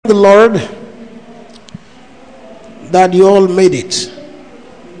the Lord that you all made it.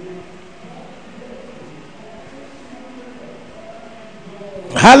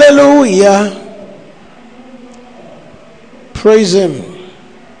 Hallelujah. Praise Him.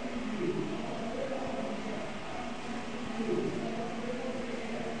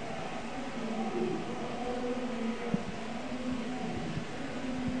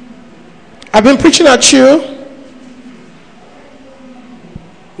 I've been preaching at you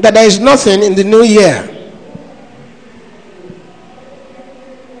that there is nothing in the new year.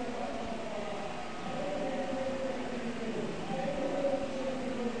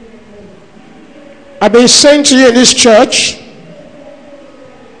 I've been saying to you in this church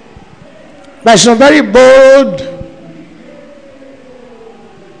by some very bold,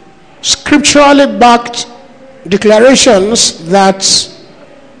 scripturally backed declarations that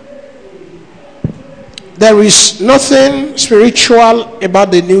there is nothing spiritual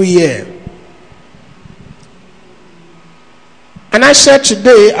about the new year. And I said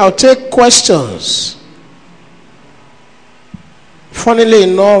today I'll take questions. Funnily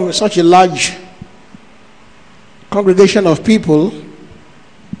enough, such a large congregation of people,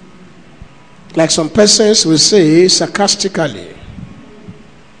 like some persons will say sarcastically.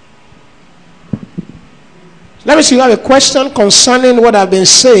 Let me see, you have a question concerning what I've been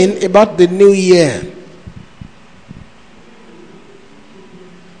saying about the new year.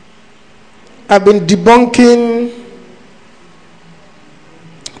 I've been debunking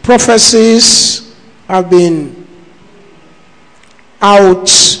prophecies. I've been out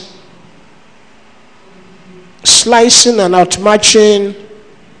slicing and outmatching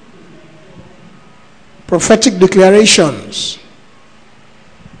prophetic declarations.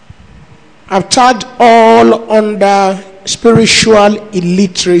 I've tied all under spiritual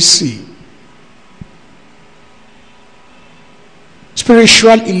illiteracy.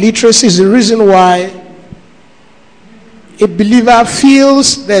 Spiritual illiteracy is the reason why a believer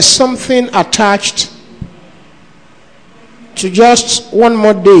feels there's something attached to just one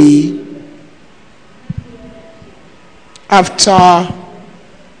more day after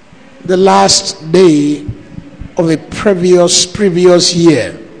the last day of a previous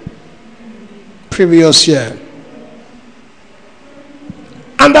year.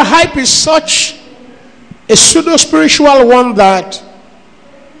 And the hype is such a pseudo-spiritual one that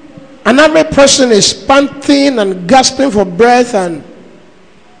another person is panting and gasping for breath and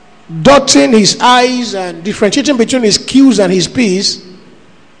dotting his I's and differentiating between his Q's and his P's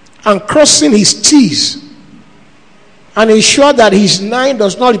and crossing his T's and ensure that his 9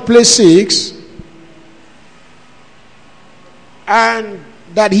 does not replace 6 and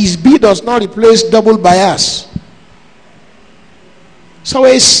that his B does not replace double bias. So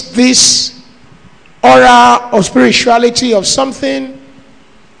it's this aura of spirituality of something,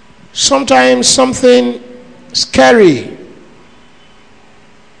 sometimes something scary,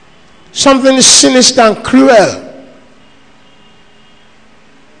 something sinister and cruel.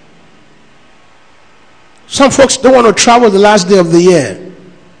 Some folks don't want to travel the last day of the year.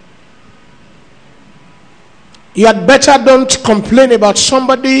 You had better don't complain about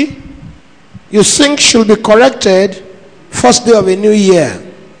somebody you think should be corrected first day of a new year.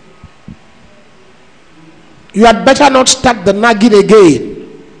 You had better not start the nagging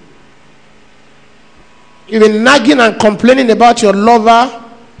again. You've been nagging and complaining about your lover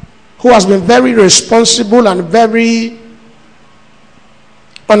who has been very responsible and very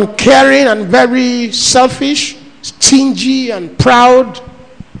uncaring and very selfish, stingy and proud,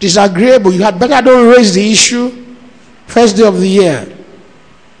 disagreeable. You had better don't raise the issue first day of the year.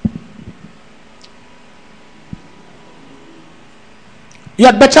 You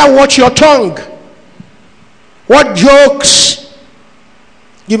had better watch your tongue. What jokes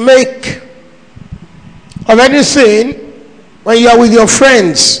you make of anything when you are with your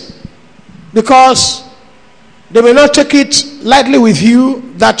friends, because they may not take it lightly with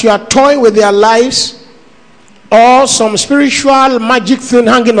you that you are toying with their lives or some spiritual magic thing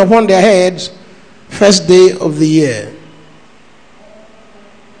hanging upon their heads first day of the year.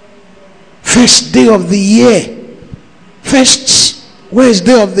 First day of the year. First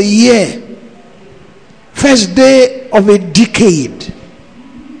Wednesday of the year. First day of a decade.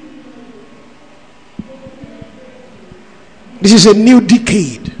 This is a new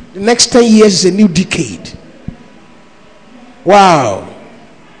decade. The next 10 years is a new decade. Wow.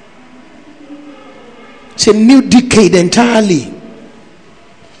 It's a new decade entirely.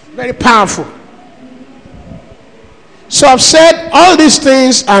 Very powerful. So I've said all these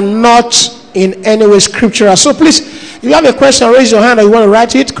things are not in any way scriptural. So please, if you have a question, raise your hand or you want to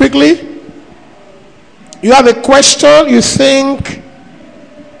write it quickly. You have a question you think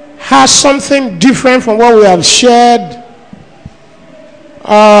has something different from what we have shared,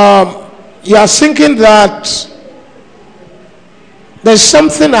 you are thinking that there's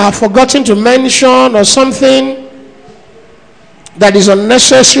something I have forgotten to mention, or something that is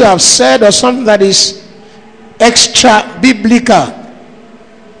unnecessary I've said, or something that is extra biblical.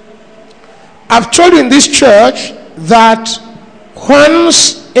 I've told you in this church that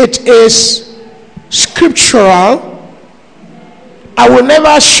once it is scriptural, I will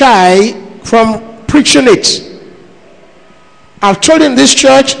never shy from preaching it. I've told in this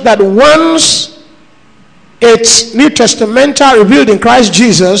church that once it's New Testamental, revealed in Christ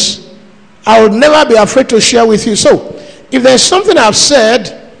Jesus, I will never be afraid to share with you. So, if there's something I've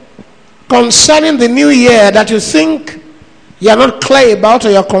said concerning the new year that you think you're not clear about,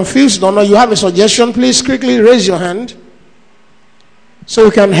 or you're confused on, or you have a suggestion, please quickly raise your hand so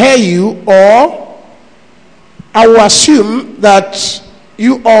we can hear you, or I will assume that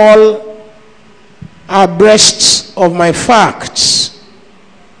you all are abreast of my facts.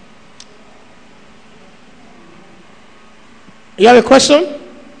 You have a question?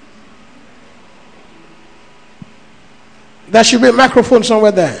 There should be a microphone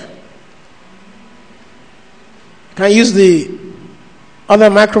somewhere there. Can I use the other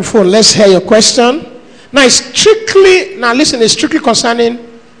microphone? Let's hear your question. Now, it's strictly concerning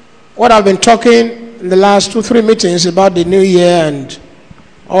what I've been talking in the last 2-3 meetings about the new year and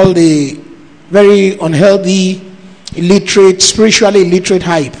all the very unhealthy, illiterate, spiritually illiterate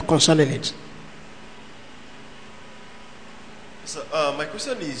hype concerning it. So, my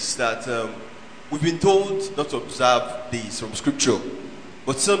question is that we've been told not to observe these from Scripture,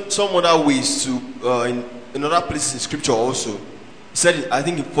 but some other ways to, in other places in Scripture also. He said, I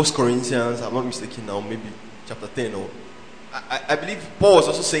think in 1 Corinthians, I'm not mistaken now, maybe chapter 10, or I believe Paul was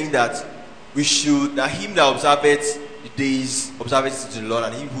also saying that we should, that him that observeth the days, observe it to the Lord,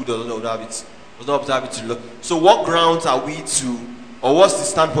 and he who does not observe it, does not observe it to the Lord. So what grounds are we to, or what's the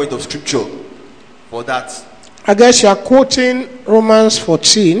standpoint of Scripture for that? I guess you are quoting Romans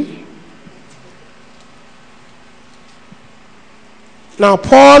 14. Now,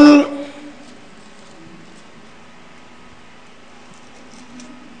 Paul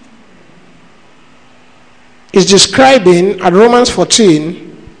is describing at Romans 14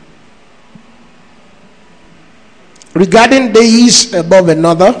 regarding days above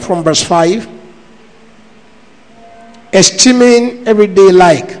another, from verse 5, esteeming every day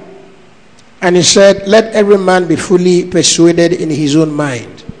alike. And he said, let every man be fully persuaded in his own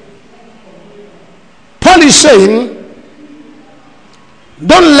mind. Paul is saying,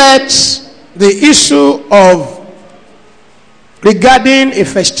 don't let the issue of regarding a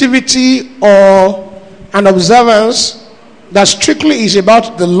festivity or an observance that strictly is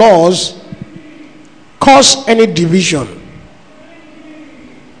about the laws cause any division.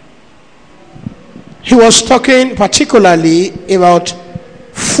 He was talking particularly about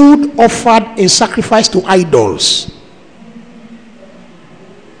food offered in sacrifice to idols.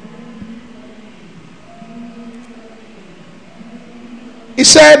 He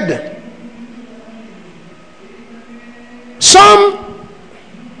said, some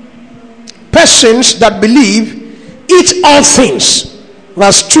persons that believe eat all things.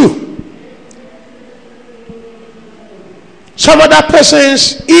 Verse 2. Some other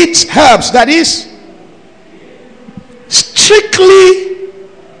persons eat herbs, that is strictly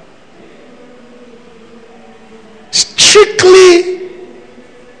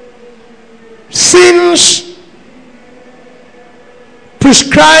things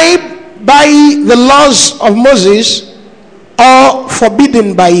prescribed by the laws of Moses or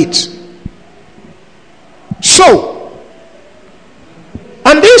forbidden by it. So,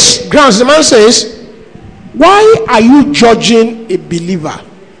 on this grounds, the man says, why are you judging a believer?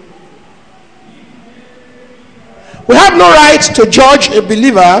 We have no right to judge a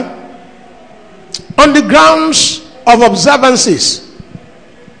believer on the grounds of observances.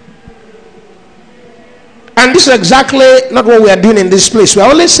 And this is exactly not what we are doing in this place. We are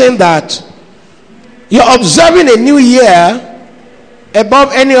only saying that you're observing a new year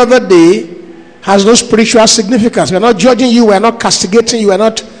above any other day has no spiritual significance. We are not judging you. We are not castigating you. We are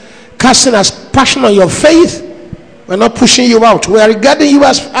not casting aspersion on your faith. We are not pushing you out. We are regarding you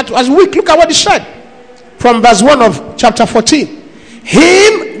as weak. Look at what he said from verse 1 of chapter 14.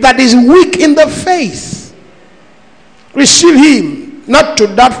 Him that is weak in the faith, receive him not to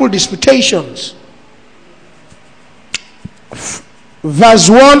doubtful disputations. Verse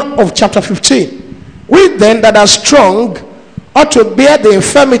 1 of chapter 15. We then that are strong ought to bear the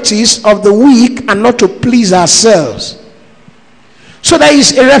infirmities of the weak and not to please ourselves. So there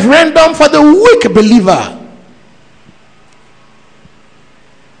is a referendum for the weak believer.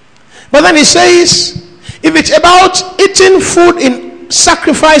 But then he says, if it's about eating food in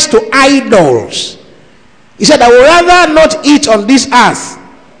sacrifice to idols, he said, I would rather not eat on this earth,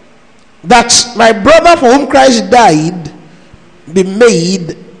 that my brother for whom Christ died be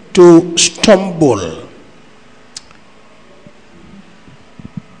made to stumble.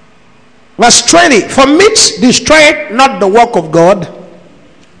 Verse 20, for meat destroyeth not the work of God.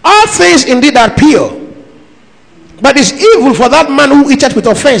 All things indeed are pure, but it's evil for that man who eateth with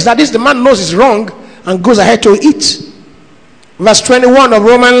offense. That is, the man knows it's wrong and goes ahead to eat. Verse 21 of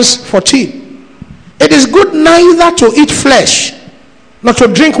Romans 14. It is good neither to eat flesh, nor to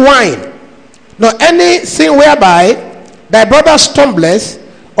drink wine, nor anything whereby thy brother stumbleth,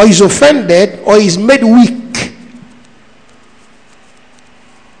 or is offended, or is made weak.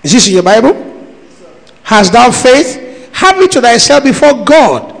 Is this in your Bible? Hast thou faith? Have it to thyself before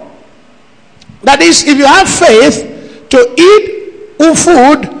God. That is, if you have faith to eat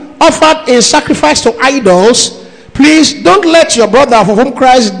food offered in sacrifice to idols, please don't let your brother for whom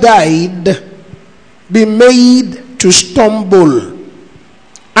Christ died be made to stumble.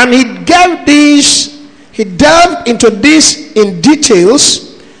 And he delved into this in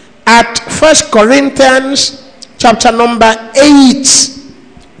details at 1 Corinthians chapter number 8,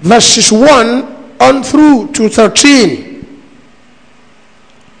 verses 1 on through to 13.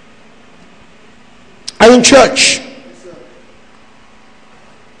 Are you in church?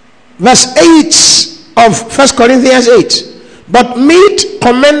 Verse 8 of 1 Corinthians 8. But meat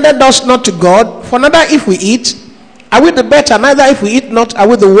commended us not to God, for neither if we eat, are we the better, neither if we eat not, are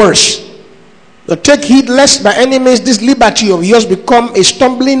we the worse. But take heed lest by any means this liberty of yours become a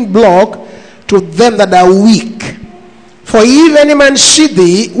stumbling block to them that are weak. For if any man see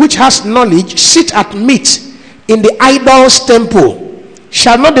thee, which has knowledge, sit at meat in the idol's temple,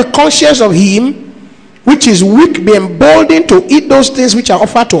 shall not the conscience of him which is weak be emboldened to eat those things which are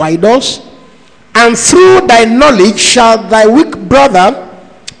offered to idols? And through thy knowledge shall thy weak brother,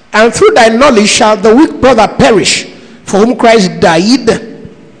 and through thy knowledge shall the weak brother perish, for whom Christ died.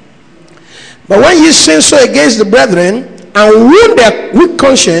 But when ye sin so against the brethren, and wound their weak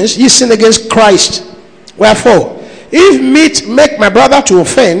conscience, ye sin against Christ. Wherefore, if meat make my brother to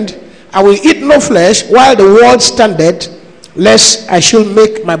offend, I will eat no flesh while the world standeth, lest I should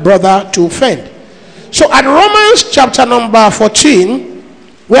make my brother to offend. So at Romans chapter number 14,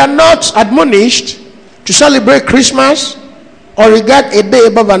 we are not admonished to celebrate Christmas or regard a day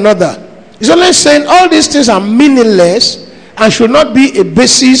above another. It's only saying all these things are meaningless and should not be a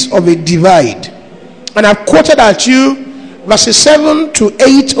basis of a divide. And I've quoted at you verses 7 to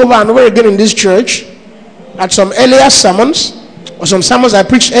 8 over and over again in this church at some earlier sermons, or some sermons I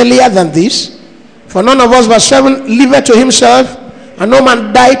preached earlier than this. For none of us, verse 7, liveth to himself, and no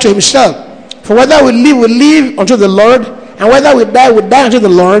man died to himself. For whether we live unto the Lord, and whether we die unto the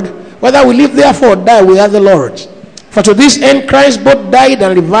Lord. Whether we live therefore or die, we are the Lord's. For to this end Christ both died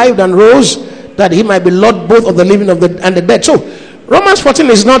and revived and rose, that he might be Lord both of the living and the dead. So Romans 14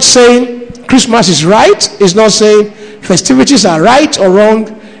 is not saying Christmas is right. It's not saying festivities are right or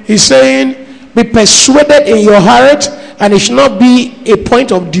wrong. He's saying be persuaded in your heart, and it should not be a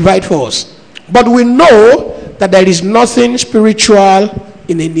point of divide for us. But we know that there is nothing spiritual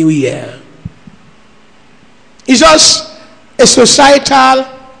in a new year. It's just a societal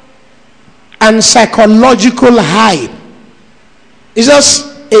and psychological hype. It's just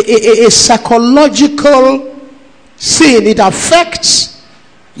a psychological thing. It affects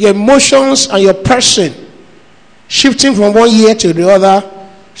your emotions and your person. Shifting from one year to the other,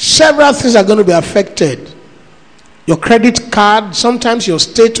 several things are going to be affected. Your credit card, sometimes your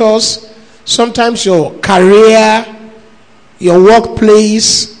status, sometimes your career, your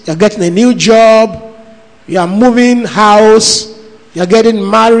workplace, you're getting a new job, you are moving house, you're getting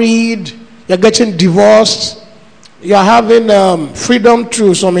married, you're getting divorced, you're having freedom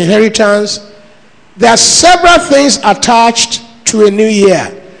through some inheritance. There are several things attached to a new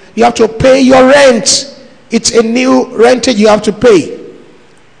year. You have to pay your rent. It's a new rentage you have to pay.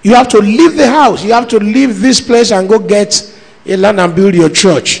 You have to leave the house. You have to leave this place and go get a land and build your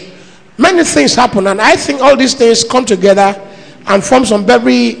church. Many things happen, and I think all these things come together and form some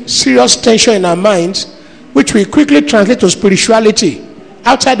very serious tension in our minds, which we quickly translate to spirituality.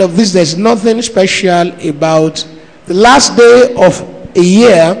 Outside of this, there's nothing special about the last day of a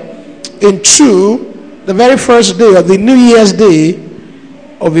year into the very first day of the New Year's Day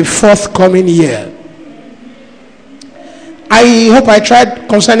of a forthcoming year. I hope I tried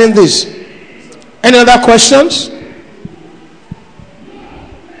concerning this. Any other questions?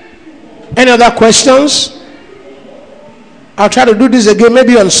 Any other questions? I'll try to do this again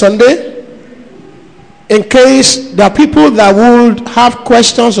maybe on Sunday. in case there are people that would have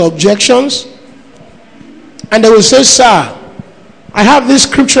questions or objections, and they will say, sir, I have this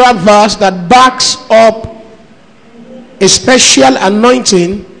scriptural verse that backs up a special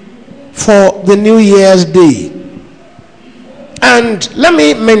anointing for the New Year's Day. And let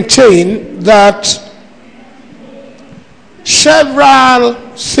me maintain that several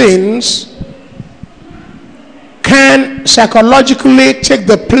things can psychologically take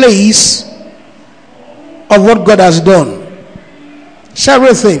the place of what God has done.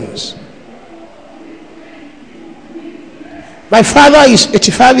 Several things. My father is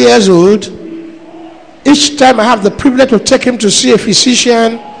 85 years old. Each time I have the privilege to take him to see a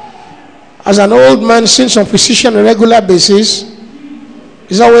physician, as an old man seeing some physician on a regular basis,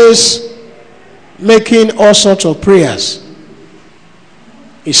 he's always making all sorts of prayers.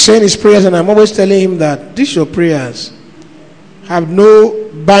 He's saying his prayers, and I'm always telling him that these your prayers have no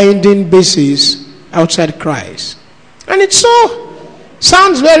binding basis outside Christ. And it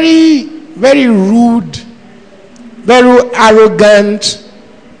sounds very, very rude, very arrogant,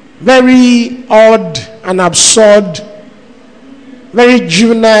 very odd and absurd, very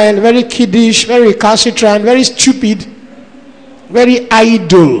juvenile, very kiddish, very recalcitrant, very stupid, very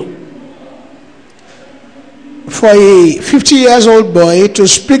idle. For a 50-year-old boy to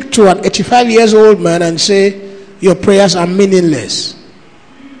speak to an 85-year-old man and say, your prayers are meaningless.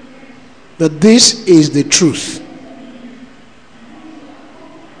 But this is the truth.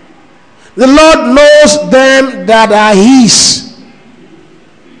 The Lord knows them that are His.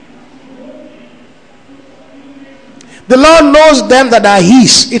 The Lord knows them that are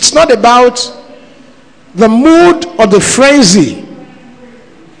His. It's not about the mood or the frenzy.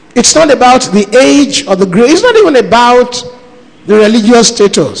 It's not about the age or the grade. It's not even about the religious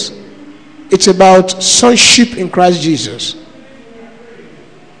status. It's about sonship in Christ Jesus.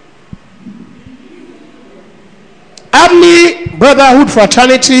 Early brotherhood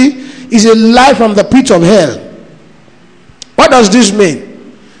fraternity is a life from the pit of hell. What does this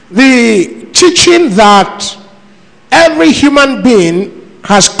mean? The teaching that every human being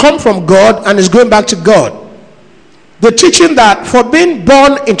has come from God and is going back to God. The teaching that for being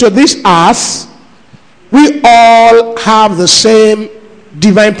born into this earth, we all have the same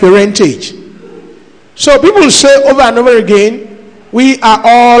divine parentage. So people say over and over again, we are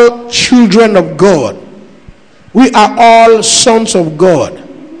all children of God. We are all sons of God.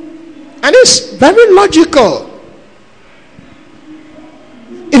 And it's very logical.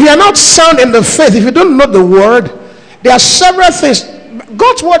 If you are not sound in the faith, if you don't know the word, there are several things.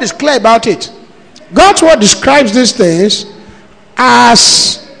 God's word is clear about it. God's word describes these things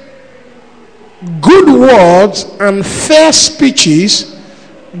as good words and fair speeches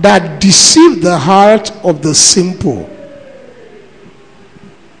that deceive the heart of the simple.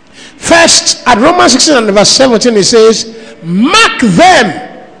 First, at Romans 16 and verse 17, it says, mark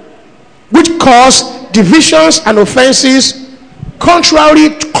them which cause divisions and offenses contrary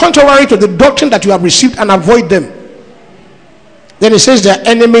to the doctrine that you have received, and avoid them. Then it says they're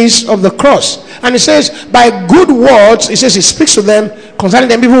enemies of the cross. And it says by good words, it says it speaks to them concerning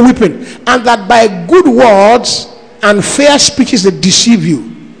them even weeping. And that by good words and fair speeches they deceive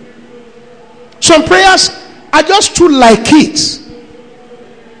you. Some prayers are just too like it.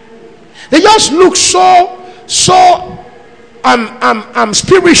 They just look so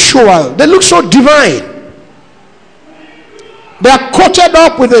spiritual. They look so divine. They are coated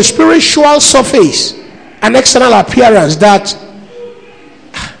up with a spiritual surface, an external appearance that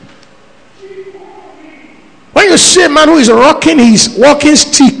when you see a man who is rocking his walking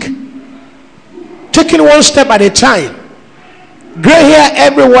stick, taking one step at a time, gray hair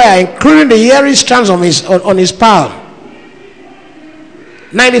everywhere, including the hairy strands on his palm,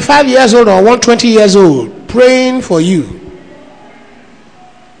 95 years old or 120 years old, praying for you.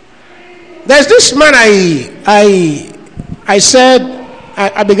 There's this man I said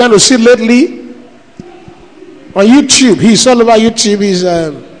I began to see lately on YouTube. He's all over YouTube. He's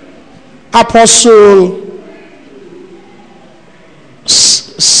Apostle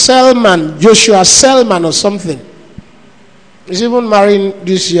Selman, Joshua Selman or something. He's even marrying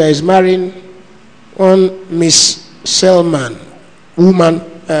this year. He's marrying one Miss Selman,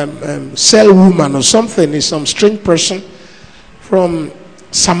 Cell woman or something. Is some strange person from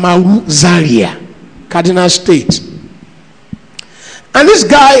Samaru, Zaria, Cardinal State. And this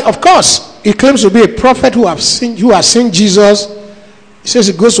guy, of course, he claims to be a prophet who has seen Jesus. He says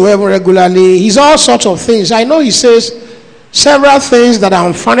he goes to heaven regularly. He's all sorts of things. I know he says several things that are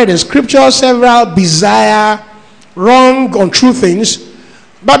unfounded in scripture, several bizarre, wrong, untrue things.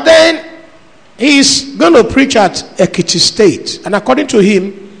 But then he's going to preach at Ekiti State. And according to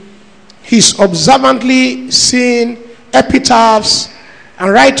him, he's observantly seeing epitaphs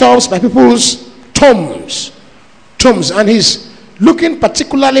and write-offs by people's tombs, and he's looking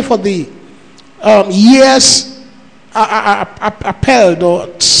particularly for the years upheld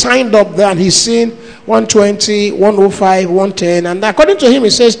or signed up there, and he's seeing 120, 105, 110, and according to him, he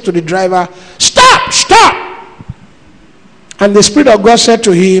says to the driver, stop. And the Spirit of God said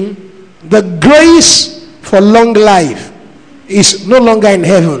to him, the grace for long life is no longer in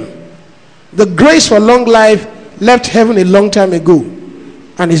heaven. The grace for long life left heaven a long time ago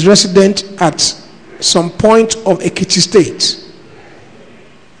and is resident at some point of Ekiti State.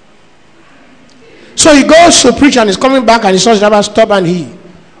 So he goes to preach and he's coming back and he saw the driver stop, and he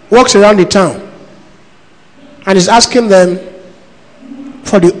walks around the town and he's asking them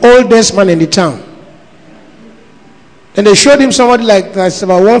for the oldest man in the town. Then they showed him somebody like that's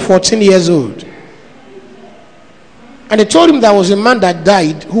about 114 years old. And they told him there was a man that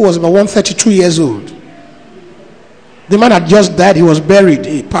died who was about 132 years old. The man had just died, he was buried,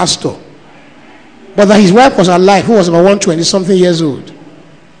 a pastor. But that his wife was alive, who was about 120 something years old.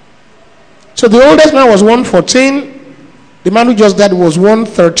 So the oldest man was 114, the man who just died was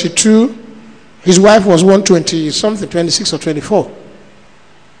 132, his wife was 120 something, 26 or 24.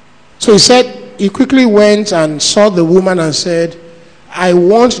 So he said, he quickly went and saw the woman and said, I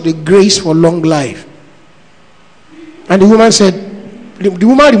want the grace for long life. And the woman said, the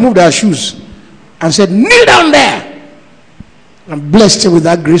woman removed her shoes and said, kneel down there, and blessed him with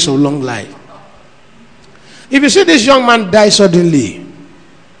that grace of long life. If you see this young man die suddenly,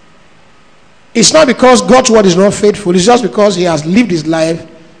 it's not because God's word is not faithful, it's just because he has lived his life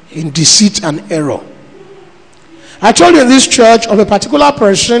in deceit and error. I told you in this church of a particular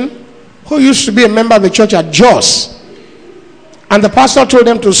person who used to be a member of the church at Jos, and the pastor told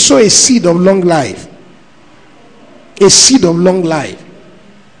them to sow a seed of long life. A seed of long life.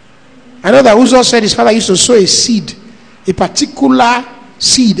 I know that Uzo said his father used to sow a seed, a particular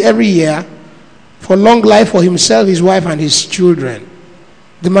seed every year for long life for himself, his wife, and his children.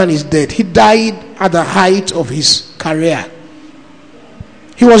 The man is dead. He died at the height of his career.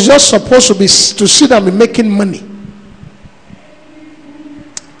 He was just supposed to sit and be making money.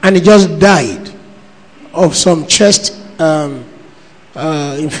 And he just died of some chest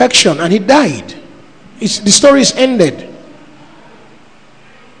infection, and he died. The story is ended.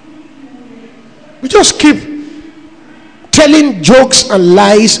 We just keep telling jokes and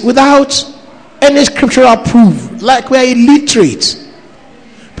lies without any scriptural proof, like we are illiterate.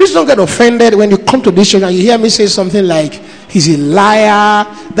 Please don't get offended when you come to this church and you hear me say something like, he's a liar,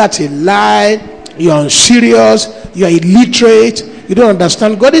 that's a lie, you're unserious, you're illiterate, you don't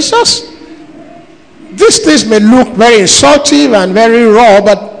understand God. It's just, these things may look very insulting and very raw,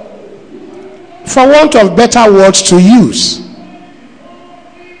 but for want of better words to use,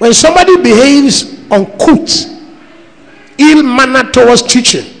 when somebody behaves uncouth, ill-mannered towards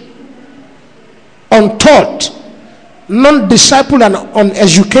teaching, untaught, non-discipled and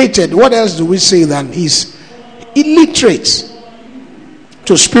uneducated, what else do we say than he's illiterate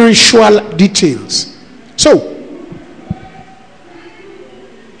to spiritual details? So,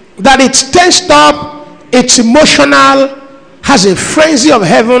 that it's tensed up, it's emotional, has a frenzy of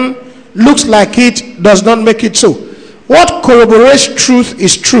heaven, looks like it, does not make it so. What corroborates truth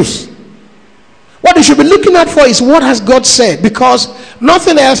is truth. What you should be looking at for is what has God said, because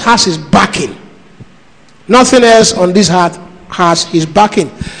nothing else has his backing. Nothing else on this earth has his backing.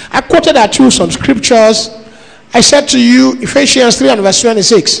 I quoted at you some scriptures. I said to you, Ephesians 3 and verse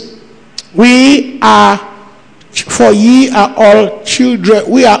 26, for ye are all children,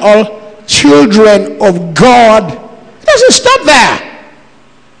 we are all children of God. It doesn't stop there.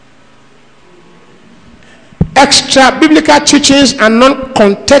 Extra biblical teachings and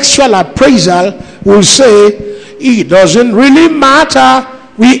non-contextual appraisal will say it doesn't really matter.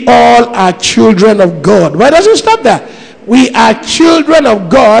 We all are children of God. But it doesn't stop there. We are children of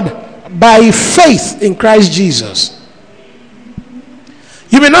God by faith in Christ Jesus.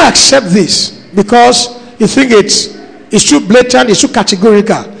 You may not accept this because you think it's too blatant, it's too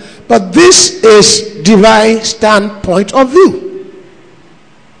categorical. But this is divine standpoint of view.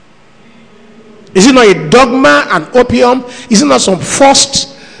 Is it not a dogma and opium? Is it not some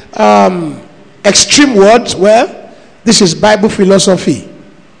forced extreme words? Well, this is Bible philosophy.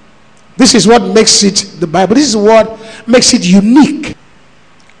 This is what makes it the Bible. This is what makes it unique.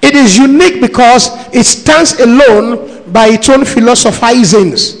 It is unique because it stands alone by its own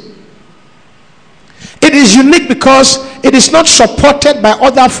philosophizings. It is unique because it is not supported by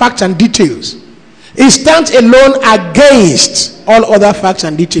other facts and details. It stands alone against all other facts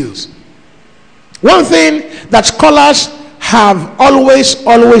and details. One thing that scholars have always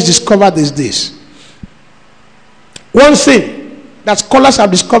discovered is this. One thing that scholars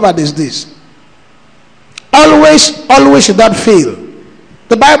have discovered is this. Always without fail,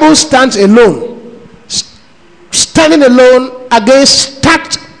 the Bible stands alone, standing alone against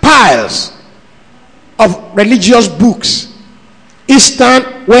stacked piles of religious books,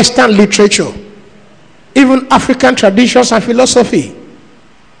 Eastern, Western literature, even African traditions and philosophy.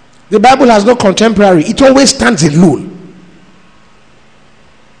 The Bible has no contemporary. It always stands alone.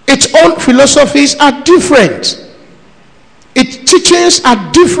 Its own philosophies are different. Its teachings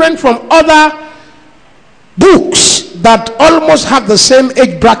are different from other books that almost have the same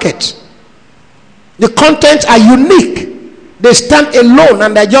age bracket. The contents are unique. They stand alone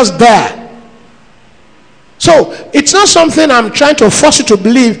and they're just there. So it's not something I'm trying to force you to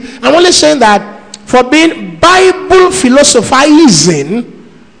believe. I'm only saying that for being Bible philosophizing,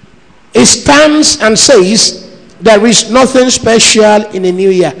 it stands and says there is nothing special in a new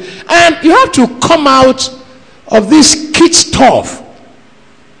year. And you have to come out of this kid stuff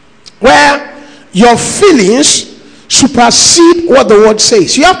where your feelings supersede what the word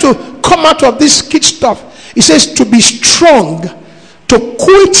says. You have to come out of this kid stuff. It says to be strong, to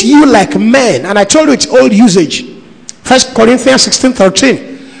quit you like men. And I told you it's old usage. 1 Corinthians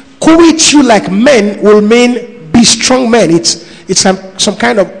 16:13. Quit you like men will mean be strong men. It's some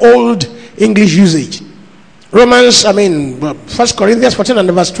kind of old English usage. 1 Corinthians 14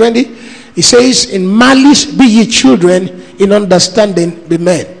 and verse 20. It says, in malice be ye children, in understanding be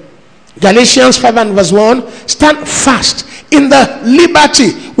men. Galatians 5 and verse 1. Stand fast in the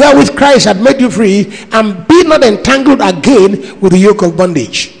liberty wherewith Christ had made you free, and be not entangled again with the yoke of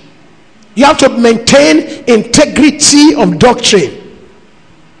bondage. You have to maintain integrity of doctrine,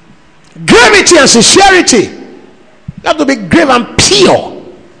 gravity and sincerity. You have to be grave and pure.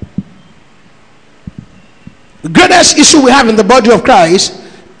 The greatest issue we have in the body of Christ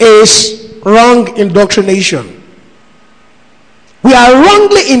is wrong indoctrination. We are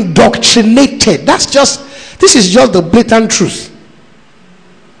wrongly indoctrinated. This is just the blatant truth.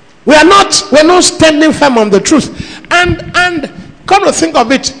 We're not standing firm on the truth. And come to think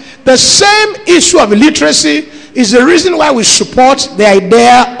of it, the same issue of illiteracy is the reason why we support the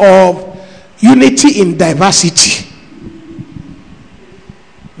idea of unity in diversity.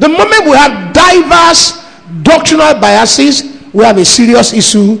 The moment we have diverse doctrinal biases, we have a serious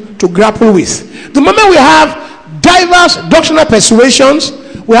issue to grapple with. The moment we have diverse doctrinal persuasions,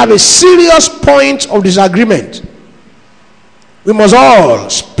 we have a serious point of disagreement. We must all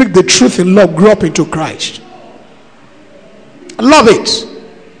speak the truth in love, grow up into Christ. I love it.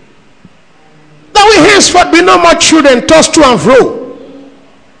 That we henceforth be no more children tossed to and fro.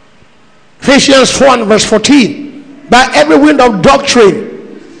 Ephesians 4 and verse 14. By every wind of doctrine,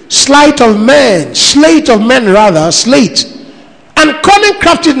 sleight of men rather, and cunning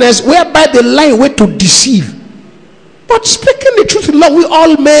craftiness, whereby they lie in wait to deceive. But speaking the truth in love, we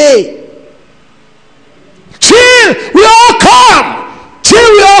all may. Till we all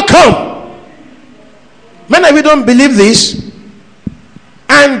come. Many of you don't believe this.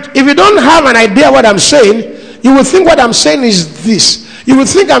 And if you don't have an idea what I'm saying, you will think what I'm saying is this. You will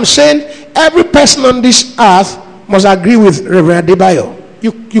think I'm saying every person on this earth must agree with Reverend Adebayo.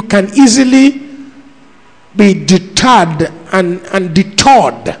 You can easily be deterred and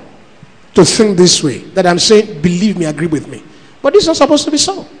detoured to think this way, that I'm saying, believe me, agree with me. But this is not supposed to be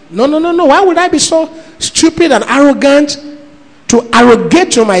so. No. Why would I be so stupid and arrogant to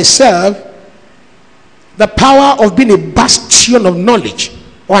arrogate to myself the power of being a bastion of knowledge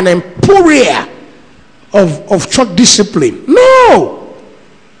or an emporia of church discipline? No.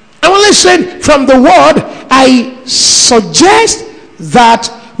 I'm only saying from the word, I suggest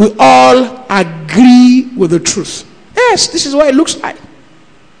that we all agree with the truth. Yes, this is what it looks like.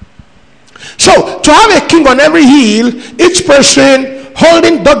 So, to have a king on every hill, each person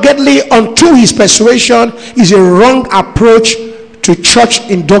holding doggedly onto his persuasion, is a wrong approach to church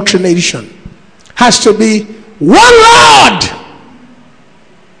indoctrination. Has to be one Lord,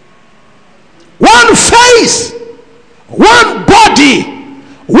 one faith, one body,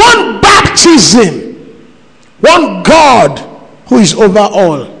 one baptism, one God who is over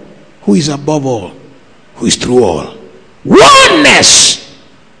all, who is above all, who is through all. Oneness.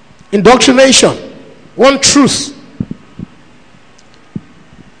 Indoctrination, one truth.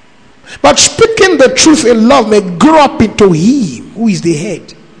 But speaking the truth in love may grow up into him who is the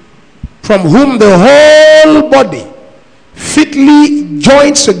head, from whom the whole body fitly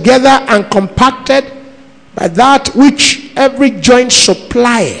joins together and compacted by that which every joint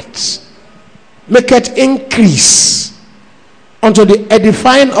supplieth, maketh increase unto the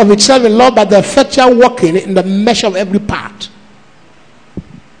edifying of itself in love by the effectual working in the measure of every part.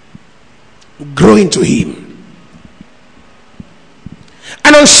 Grow into him.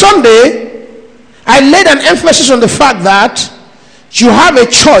 And on Sunday, I laid an emphasis on the fact that you have a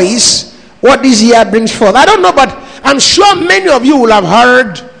choice what this year brings forth. I don't know, but I'm sure many of you will have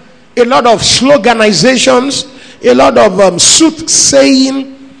heard a lot of sloganizations, a lot of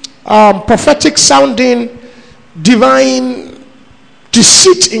soothsaying, prophetic sounding, divine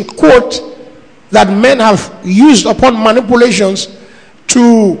deceit in quote that men have used upon manipulations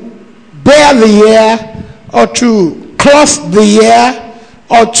to bear the year or to cloth the year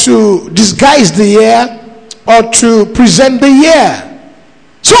or to disguise the year or to present the year.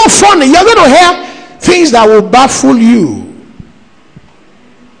 So funny, you're going to hear things that will baffle you.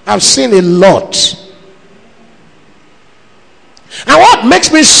 I've seen a lot. And what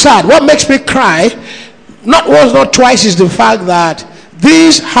makes me sad, what makes me cry, not once, not twice, is the fact that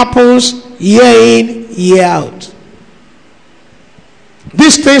this happens year in, year out.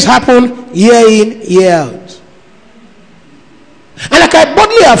 These things happen year in, year out. And like I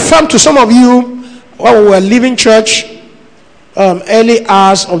boldly affirmed to some of you when we were leaving church, early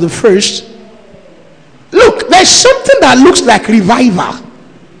hours of the first, look, there's something that looks like revival.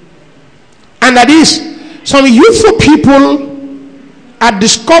 And that is, some youthful people are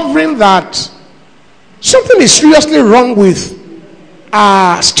discovering that something is seriously wrong with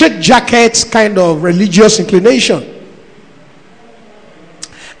straitjackets kind of religious inclination.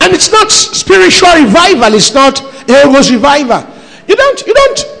 And it's not spiritual revival, it's not Eros revival. You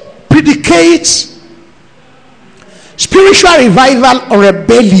don't predicate spiritual revival or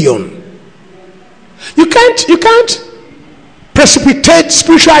rebellion. You can't precipitate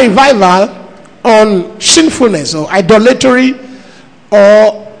spiritual revival on sinfulness or idolatry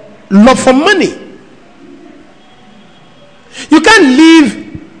or love for money. You can't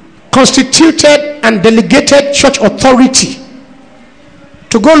leave constituted and delegated church authority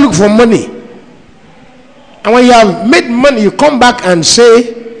to go look for money. And when you have made money, you come back and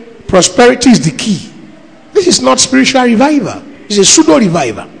say prosperity is the key. This is not spiritual revival. It's a pseudo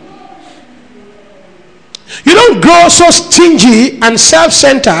revival. You don't grow so stingy and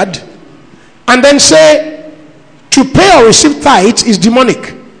self-centered and then say to pay or receive tithes is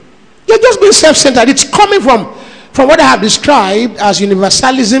demonic. You're just being self-centered. It's coming from what I have described as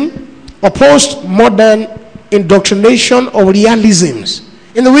universalism or postmodern indoctrination of realisms,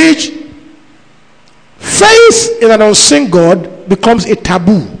 in which faith in an unseen God becomes a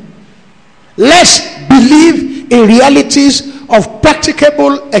taboo. Let's believe in realities of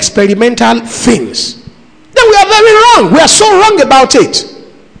practicable experimental things. Then we are very wrong. We are so wrong about it.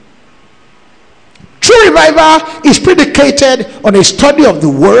 True revival is predicated on a study of the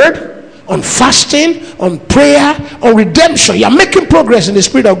word, on fasting, on prayer, on redemption. You are making progress in the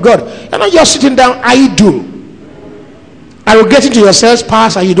Spirit of God. You're not just sitting down idle and you're getting to yourselves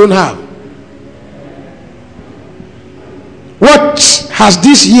powers that you don't have. What has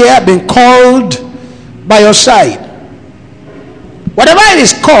this year been called by your side? Whatever it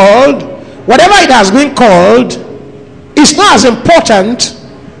is called, whatever it has been called, is not as important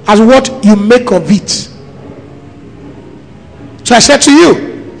as what you make of it. So I said to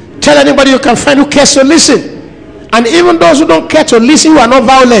you, tell anybody you can find who cares to listen. And even those who don't care to listen, who are not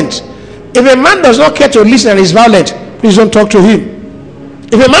violent. If a man does not care to listen and is violent, please don't talk to him.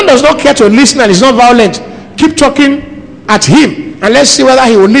 If a man does not care to listen and is not violent, keep talking at him and let's see whether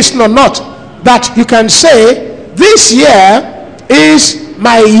he will listen or not. That you can say, this year is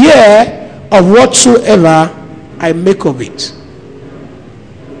my year of whatsoever I make of it.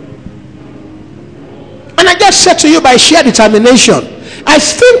 And I just said to you, by sheer determination, I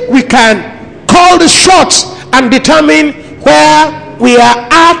think we can call the shots and determine where we are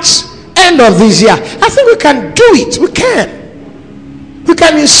at end of this year. I think we can do it. We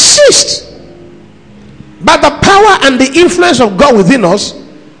can insist by the power and the influence of God within us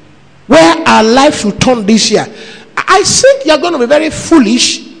where our lives will turn this year. I think you're going to be very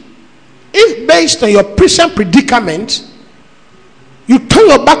foolish if, based on your present predicament, you turn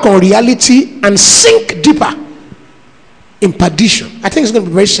your back on reality and sink deeper in perdition. I think it's going to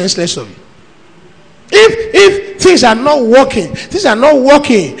be very senseless of you. If things are not working,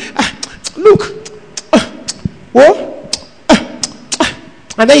 look,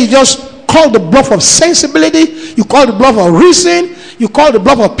 and then you just call the bluff of sensibility, you call the bluff of reason, you call the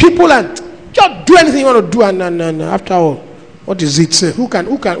bluff of people, and just do anything you want to do. And after all, what is it? Say, who can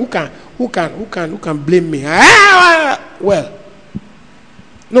blame me? Well,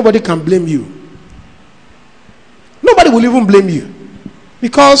 nobody can blame you. Nobody will even blame you,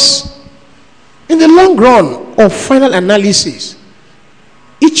 because In the long run of final analysis,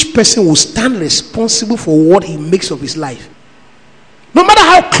 each person will stand responsible for what he makes of his life. No matter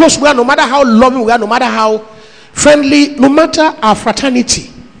how close we are, no matter how loving we are, no matter how friendly, no matter our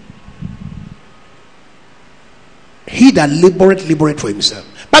fraternity, he that laboreth for himself.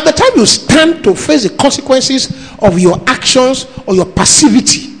 By the time you stand to face the consequences of your actions or your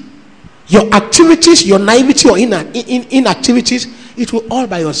passivity, your activities, your naivety or inactivities, it will all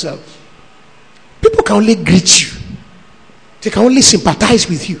by yourself. People can only greet you. They can only sympathize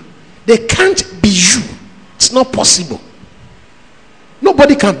with you. They can't be you. It's not possible.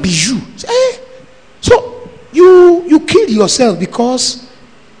 Nobody can be you. So you killed yourself because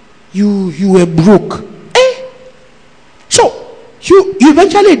you were broke. So you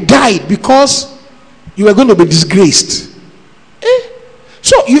eventually died because you were going to be disgraced.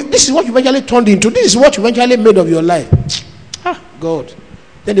 So this is what you eventually turned into. This is what you eventually made of your life. God.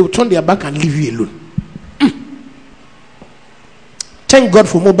 Then they will turn their back and leave you alone. Thank God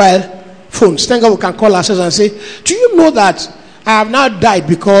for mobile phones. Thank God we can call ourselves and say, do you know that I have now died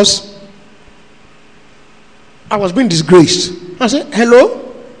because I was being disgraced? I said,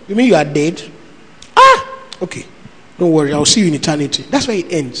 hello? You mean you are dead? Okay. Don't worry, I'll see you in eternity. That's where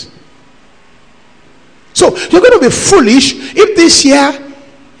it ends. So you're going to be foolish if this year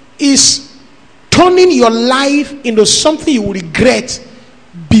is turning your life into something you will regret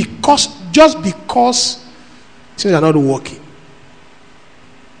just because things are not working.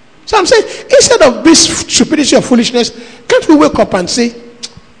 So I'm saying, instead of this stupidity or foolishness, can't we wake up and say,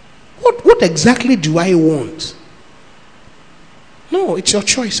 what exactly do I want? No, it's your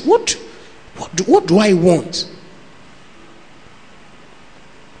choice. What do I want?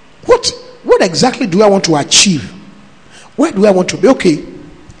 What exactly do I want to achieve? Where do I want to be? Okay,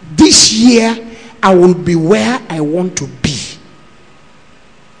 this year I will be where I want to be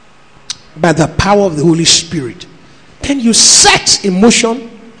by the power of the Holy Spirit. Then you set in motion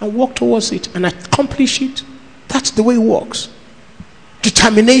and walk towards it and accomplish it. That's the way it works.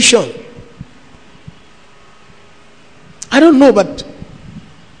 Determination. I don't know, but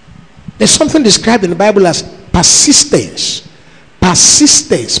there's something described in the Bible as persistence.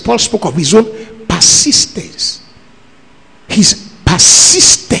 Persistence. Paul spoke of his own persistence. His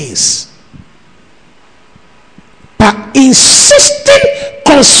persistence. But insisting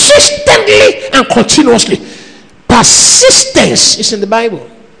consistently and continuously. Persistence is in the Bible.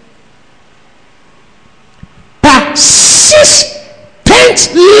 Persistently.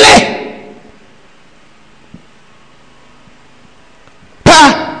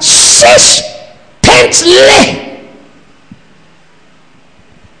 Persistently.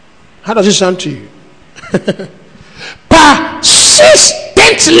 How does it sound to you?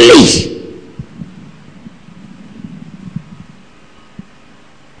 Persistently.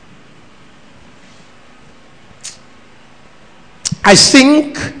 I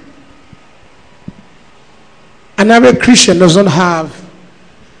think an average Christian does not have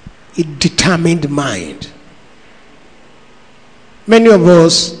a determined mind. Many of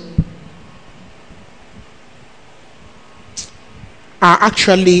us are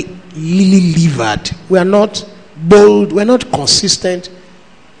actually lily-livered. We are not bold. We are not consistent.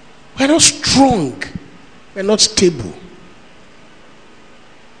 We are not strong. We are not stable.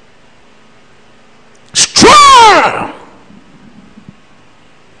 Strong!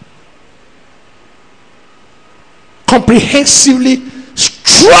 Comprehensively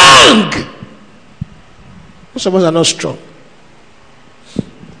strong. Most of us are not strong.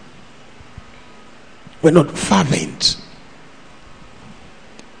 We're not fervent.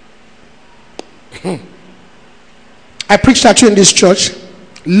 I preached at you in this church.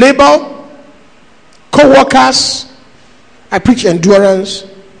 Labor, co-workers. I preach endurance.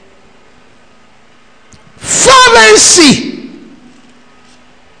 Fervency.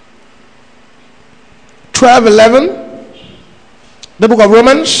 12:11. The book of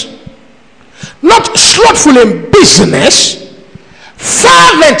Romans. Not slothful in business,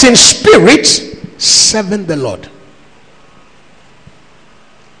 fervent in spirit, serving the Lord.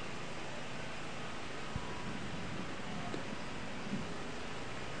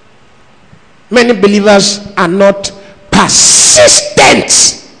 Many believers are not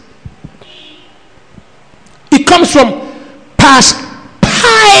persistent. It comes from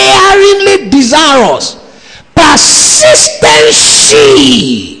perspiringly desirous.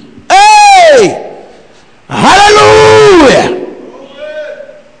 Persistency. Hey! Hallelujah!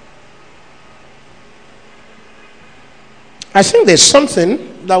 I think there's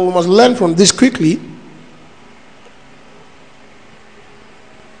something that we must learn from this quickly.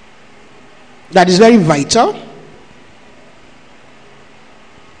 That is very vital.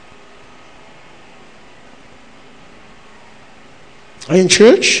 Are you in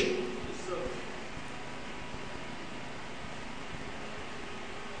church?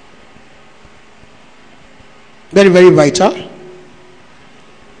 Very, very vital.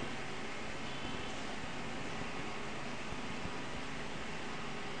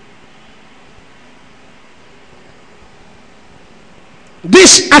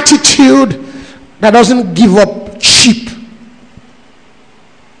 This attitude that doesn't give up cheap.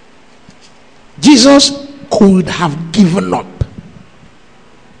 Jesus could have given up.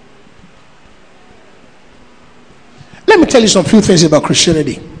 Let me tell you some few things about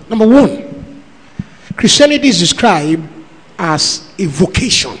Christianity. Number one, Christianity is described as a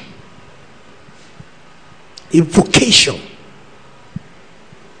vocation. A vocation.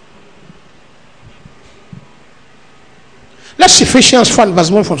 Let's see Ephesians 4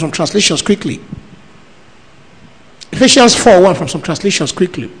 verse 1 from some translations quickly. Ephesians 4:1 from some translations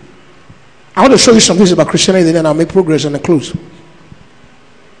quickly. I want to show you some things about Christianity, then I'll make progress and I'll close.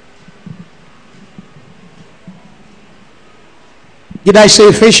 Did I say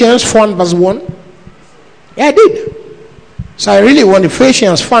Ephesians 4 verse 1? Yeah, I did. So I really want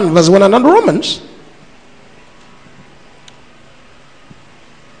Ephesians 4 verse 1 and not Romans.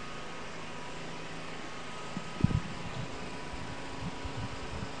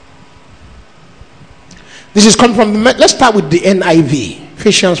 This is coming from the, let's start with the NIV.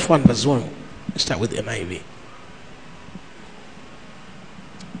 Ephesians 4 verse 1. Let's start with the NIV.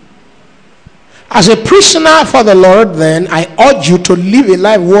 As a prisoner for the Lord, then, I urge you to live a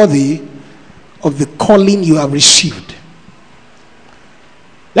life worthy of the calling you have received.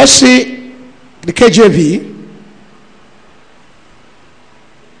 Let's see the KJV.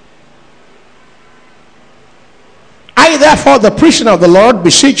 I, therefore, the prisoner of the Lord,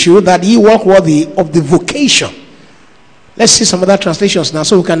 beseech you that ye walk worthy of the vocation. Let's see some other translations now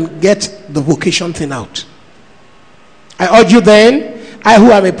so we can get the vocation thing out. I urge you then, I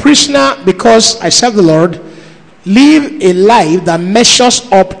who am a prisoner because I serve the Lord, live a life that measures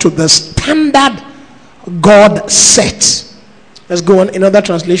up to the standard God set. Let's go on another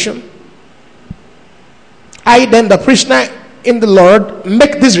translation. I then, the prisoner in the Lord,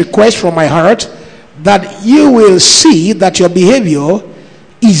 make this request from my heart, that you will see that your behavior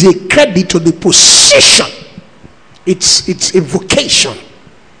is a credit to the position. It's a vocation.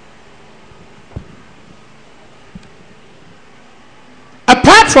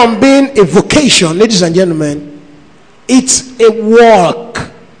 Apart from being a vocation, ladies and gentlemen, it's a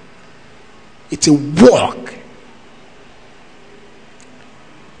work. It's a work.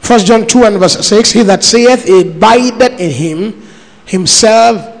 1 John 2 and verse 6, he that saith he abideth in him,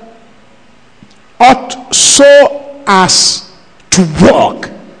 himself ought so as to walk,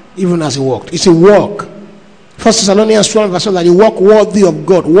 even as he walked. It's a walk. 1 Thessalonians 12 verse 1, that you walk worthy of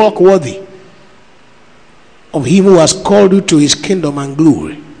God, walk worthy of him who has called you to his kingdom and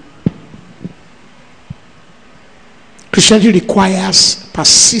glory. Christianity requires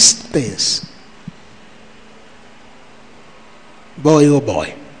persistence. Boy, oh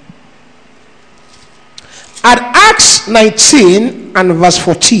boy. At Acts 19 and verse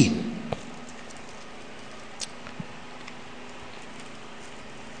 14,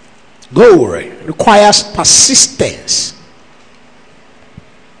 glory requires persistence.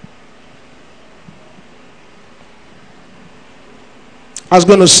 I was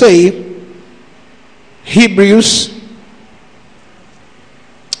going to say Hebrews.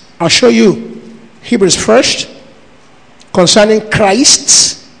 I'll show you Hebrews first concerning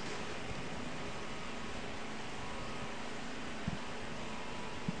Christ.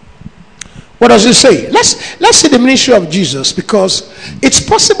 What does it say? Let's see the ministry of Jesus, because it's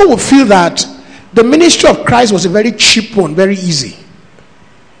possible to feel that the ministry of Christ was a very cheap one, very easy.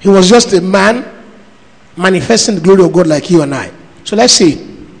 He was just a man manifesting the glory of God like you and I. So let's see.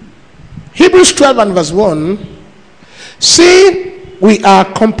 Hebrews 12 and verse 1. See, we are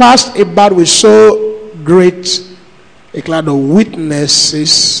compassed about with so great a cloud of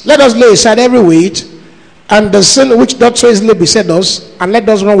witnesses. Let us lay aside every weight and the sin which doth so easily beset us, and let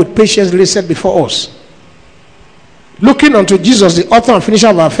us run with patience laid set before us, looking unto Jesus, the author and finisher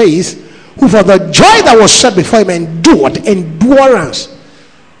of our faith, who for the joy that was set before him endured endurance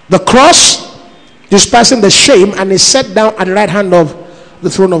the cross, despising the shame, and is set down at the right hand of the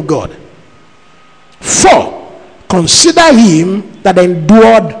throne of God. For consider him that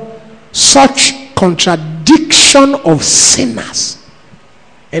endured such contradiction of sinners.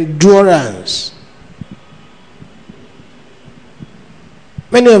 Endurance.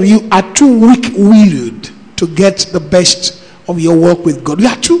 Many of you are too weak-willed to get the best of your work with God. You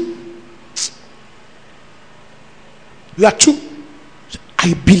are too.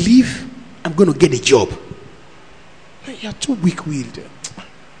 I believe I'm going to get a job. You're too weak-willed.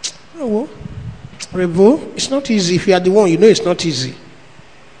 Oh, Revo, it's not easy. If you are the one, you know it's not easy.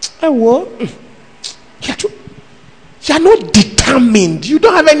 Oh, you're not determined. You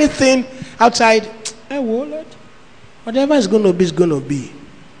don't have anything outside. Oh, Lord. Whatever is going to be is going to be.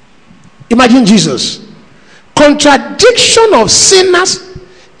 Imagine Jesus. Contradiction of sinners.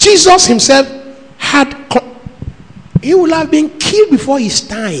 Jesus himself he would have been killed before his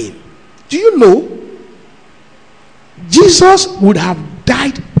time. Do you know? Jesus would have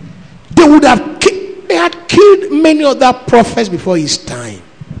died. They had killed many other prophets before his time.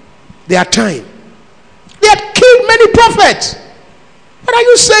 Their time. They had killed many prophets. What are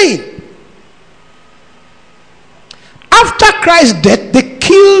you saying? After Christ's death, they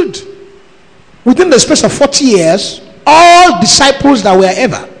killed, within the space of 40 years, all disciples that were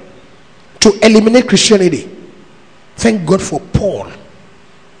ever, to eliminate Christianity. Thank God for Paul.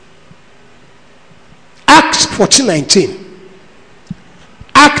 Acts 14:19.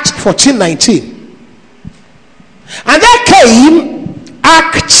 Acts 14:19. And there came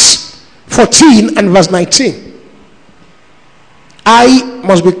Acts 14 and verse 19. I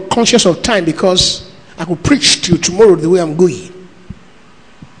must be conscious of time because I could preach to you tomorrow the way I'm going.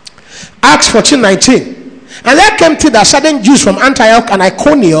 Acts 14:19. And there came to the certain Jews from Antioch and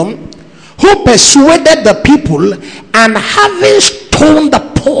Iconium, who persuaded the people, and having stoned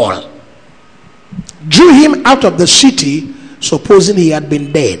Paul, drew him out of the city, supposing he had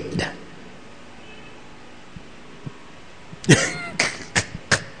been dead.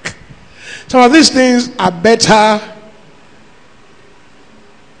 Some of these things are better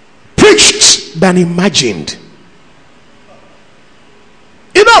preached than imagined.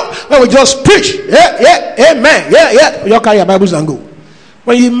 You know, when we just preach, amen, you carry your Bibles and go.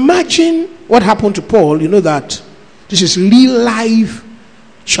 When you imagine what happened to Paul, you know that this is real life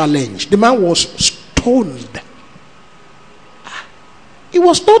challenge. The man was stoned. It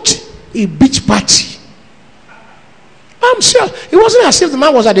was not a beach party. I'm sure it wasn't as if the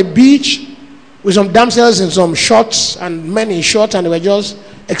man was at the beach with some damsels in some shorts and men in shorts, and they were just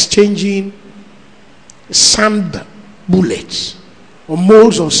exchanging sand bullets or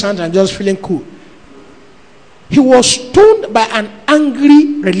molds of sand and just feeling cool. He was stoned by an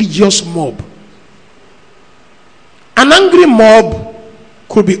angry religious mob. An angry mob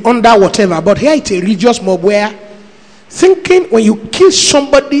could be under whatever, but here it's a religious mob where thinking when you kill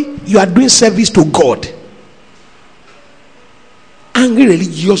somebody, you are doing service to God. Angry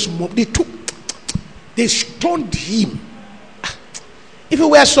religious mob. They stoned him. If it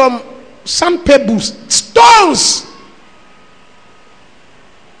were some sand pebbles, stones,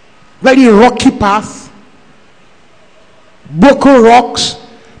 very rocky path, broken rocks,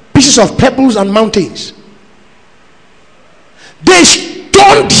 pieces of pebbles and mountains. They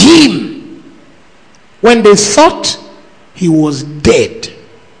stoned him when they thought he was dead.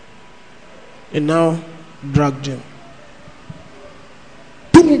 And now dragged him.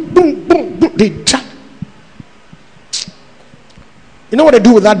 Boom, boom, boom, boom. They drag. You know what they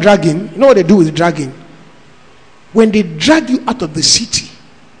do with that dragging? You know what they do with dragging? When they drag you out of the city,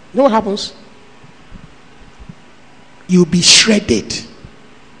 you know what happens? You'll be shredded.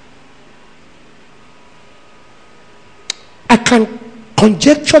 I can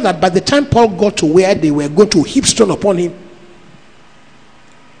conjecture that by the time Paul got to where they were going to heap stone upon him,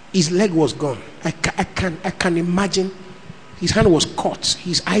 his leg was gone. I can imagine his hand was cut,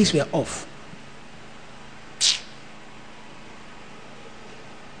 his eyes were off.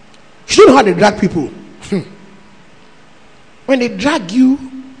 You know how they drag people? When they drag you,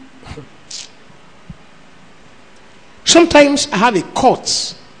 sometimes I have a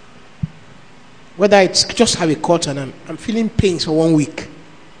cut. Whether it's I just have a cut and I'm feeling pains for 1 week.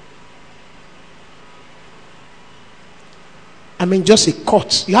 I mean, just a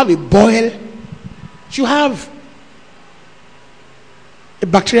cut. You have a boil. You have a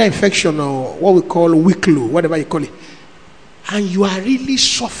bacterial infection or what we call wicklow, whatever you call it. And you are really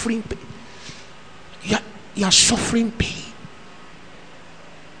suffering pain. You are suffering pain.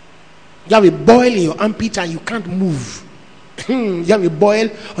 You have a boil in your armpit and you can't move. You have a boil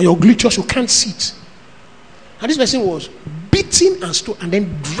on your gluteus, you can't sit. And this person was beaten and stoned and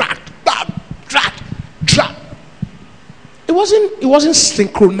then dragged. It wasn't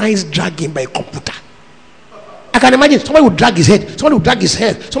synchronized dragging by a computer. I can imagine somebody would drag his head, somebody would drag his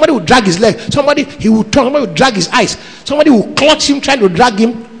head, somebody would drag his leg, he would turn, somebody would drag his eyes, somebody would clutch him, trying to drag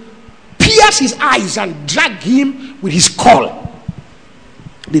him, pierce his eyes and drag him with his skull.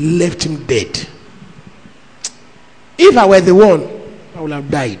 They left him dead. If I were the one, I would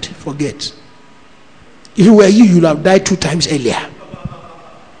have died. Forget. If it were you would have died 2 times earlier.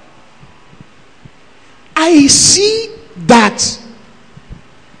 I see that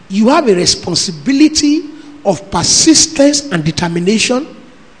you have a responsibility of persistence and determination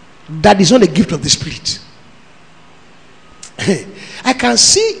that is not a gift of the Spirit. I can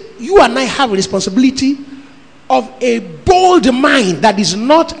see you and I have a responsibility of a bold mind that is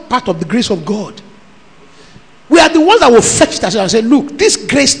not part of the grace of God. We are the ones that will fetch that and say, look, this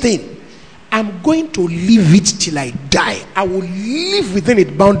grace thing, I'm going to leave it till I die. I will live within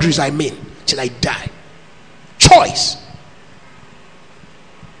its boundaries, till I die. Choice.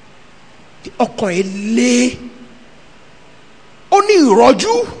 Ọkàn ilé, ó ní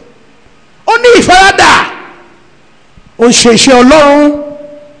ìrọ́jú, ó ní ìfaradà, ó ń ṣe iṣẹ́ Ọlọ́run,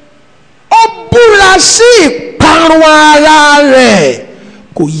 ó búra sí ìparun ara rẹ̀,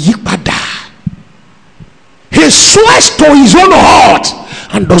 kò yí padà. He swears to his own heart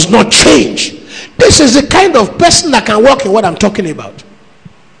and does not change. This is the kind of person that can walk in what I'm talking about.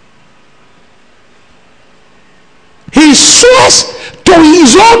 He swears to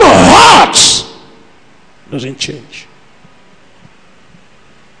his own heart, doesn't change.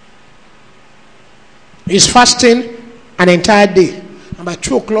 He's fasting an entire day, and by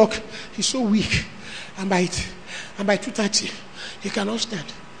 2 o'clock he's so weak, and by 2:30 he cannot stand,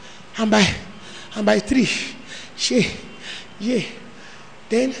 and by 3,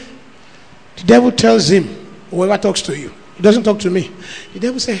 then the devil tells him, whoever talks to you, he doesn't talk to me. The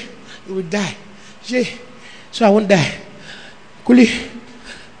devil says, you will die. So I won't die. Kuli,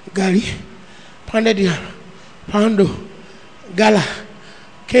 gari, pounded yam, poundo, gala,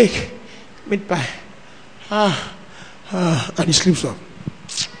 cake, meat pie. And he sleeps off.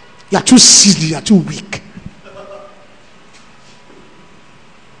 You are too silly, you are too weak.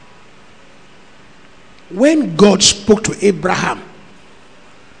 When God spoke to Abraham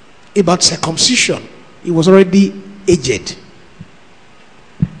about circumcision, he was already aged.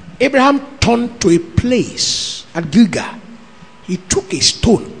 Abraham turned to a place at Gilgal. He took a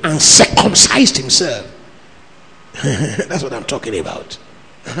stone and circumcised himself. That's what I'm talking about.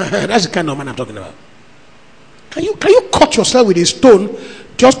 That's the kind of man I'm talking about. Can you cut yourself with a stone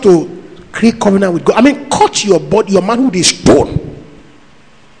just to create covenant with God? I mean, cut your body, your man with a stone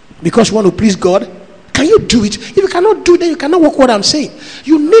because you want to please God? Can you do it? If you cannot do it, then you cannot work what I'm saying.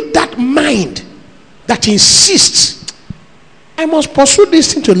 You need that mind that insists, I must pursue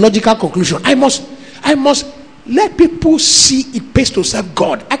this thing to a logical conclusion. I must let people see it pays to serve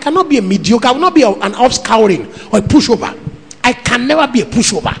God. I cannot be a mediocre. I will not be an offscouring or a pushover. I can never be a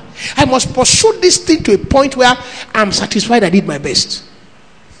pushover. I must pursue this thing to a point where I'm satisfied I did my best.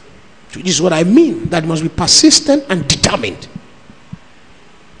 So this is what I mean. That must be persistent and determined.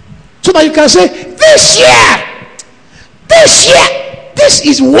 So that you can say, this year, this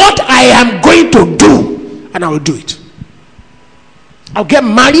is what I am going to do. And I will do it. I'll get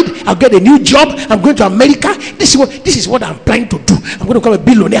married. I'll get a new job. I'm going to America. This is what I'm planning to do. I'm going to become a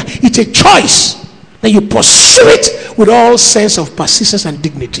billionaire. It's a choice. Then you pursue it with all sense of persistence and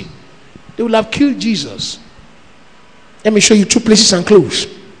dignity. They will have killed Jesus. Let me show you 2 places and close.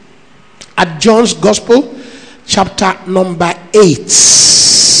 At John's Gospel, chapter number 8.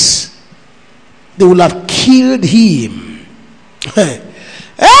 They will have killed him. Hey!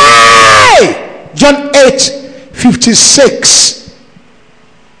 John 8:56.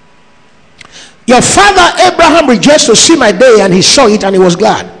 Your father Abraham rejoiced to see my day, and he saw it, and he was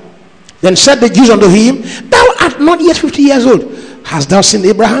glad. Then said the Jews unto him, thou art not yet 50 years old. Hast thou seen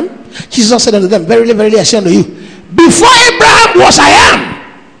Abraham? Jesus said unto them, verily, verily, I say unto you, before Abraham was, I am.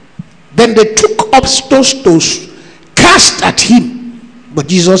 Then they took up stones to cast at him, but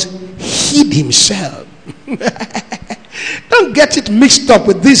Jesus hid himself. Don't get it mixed up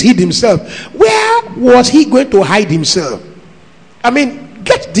with this hid himself. Where was he going to hide himself? I mean,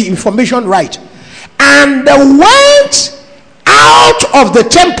 get the information right. And they went out of the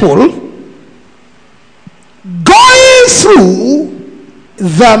temple, going through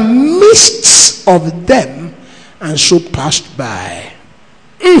the midst of them, and so passed by.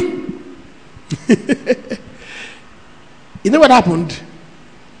 You know what happened?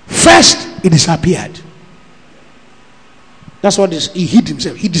 First, he disappeared. That's what is. He hid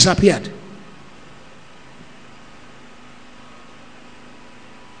himself. He disappeared.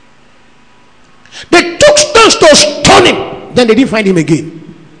 They took stones to stone him. Then they didn't find him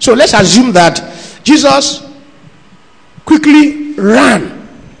again. So let's assume that Jesus quickly ran.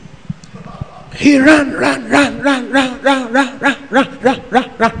 He ran.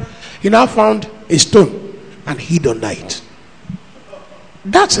 He now found a stone and hid under it.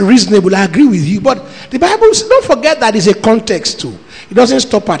 That's reasonable. I agree with you. But the Bible says, don't forget that is a context too. It doesn't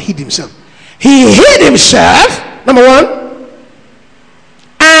stop at hid himself. He hid himself, number one,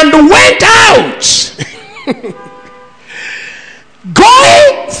 and went out.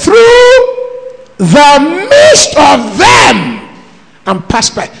 through the midst of them and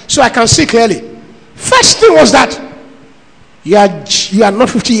passed by. So I can see clearly. First thing was that you are not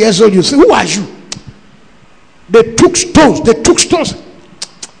 50 years old. You say, who are you? They took stones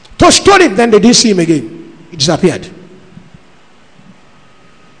to stone him. Then they didn't see him again. He disappeared.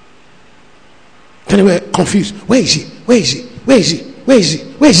 Then they were confused. Where is he? Where is he? Where is he? Where is he?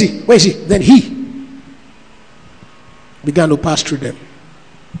 Where is he? Where is he? Then he began to pass through them.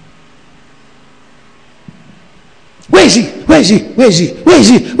 Where is he? Where is he? Where is he? Where is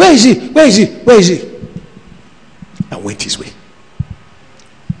he? Where is he? Where is he? Where is he? And went his way.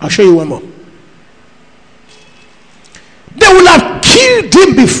 I'll show you one more. They will have killed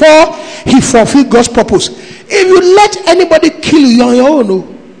him before he fulfilled God's purpose. If you let anybody kill you, you're on your own. No?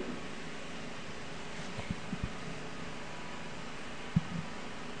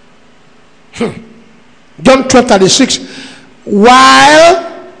 John 12:36.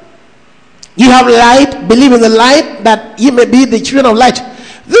 While you have light, believe in the light, that ye may be the children of light.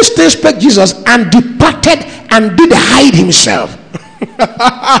 This thing spake Jesus, and departed and did hide himself.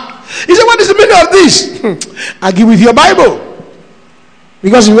 He said, what is the meaning of this? Argue with your Bible.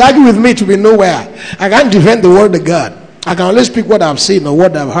 Because if you argue with me, to be nowhere. I can't defend the word of God. I can only speak what I've seen or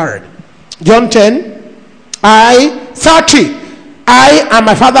what I've heard. John 10, I 30. I and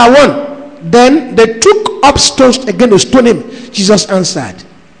my Father are one. Then they took up stones again to stone him. Jesus answered,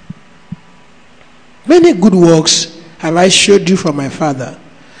 many good works have I showed you from my Father.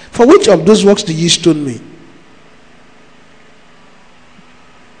 For which of those works do ye stone me?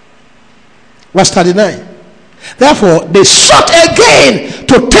 Verse 39. Therefore they sought again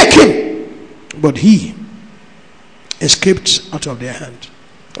to take him, but he escaped out of their hand.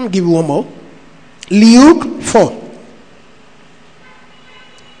 I'll give you one more. Luke 4.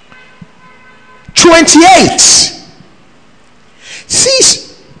 28.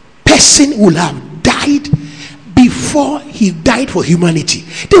 This person will have died before he died for humanity.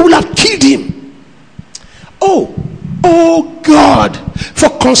 They will have killed him. Oh God, for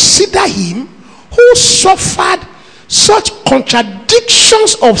consider him who suffered such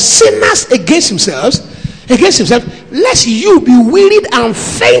contradictions of sinners against himself, lest you be wearied and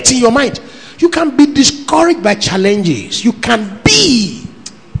faint in your mind. You can be discouraged by challenges. You can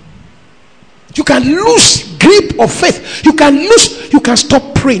lose grip of faith. You can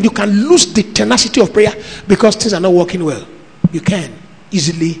stop praying. You can lose the tenacity of prayer because things are not working well. You can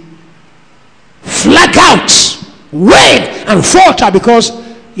easily flag out, wane, and falter because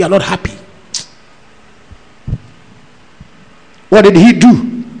you are not happy. What did he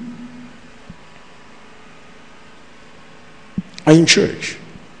do? Are you in church?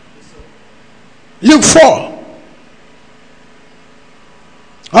 Luke 4.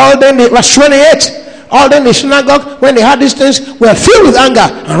 All then, verse 28. All then the synagogue, when they heard these things, were filled with anger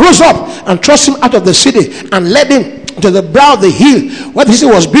and rose up and thrust him out of the city and led him to the brow of the hill where the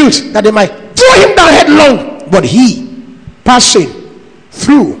city was built, that they might throw him down headlong. But he, passing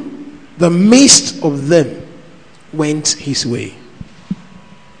through the midst of them, went his way.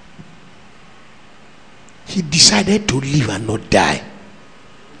 He decided to live and not die.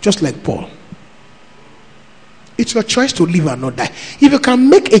 Just like Paul. It's your choice to live and not die. If you can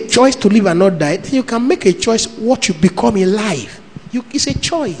make a choice to live and not die, then you can make a choice what you become in life. It's a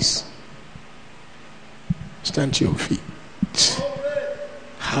choice. Stand to your feet.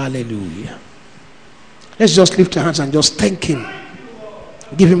 Hallelujah. Let's just lift our hands and just thank him.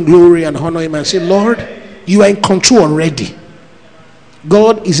 Give him glory and honor him and say, Lord, you are in control already.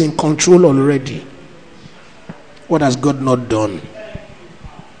 God is in control already. What has God not done?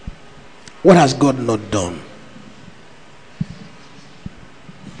 What has God not done?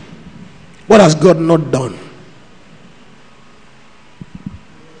 What has God not done?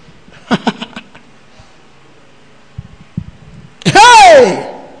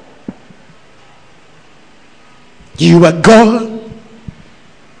 Hey! You are God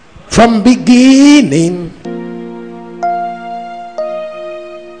from beginning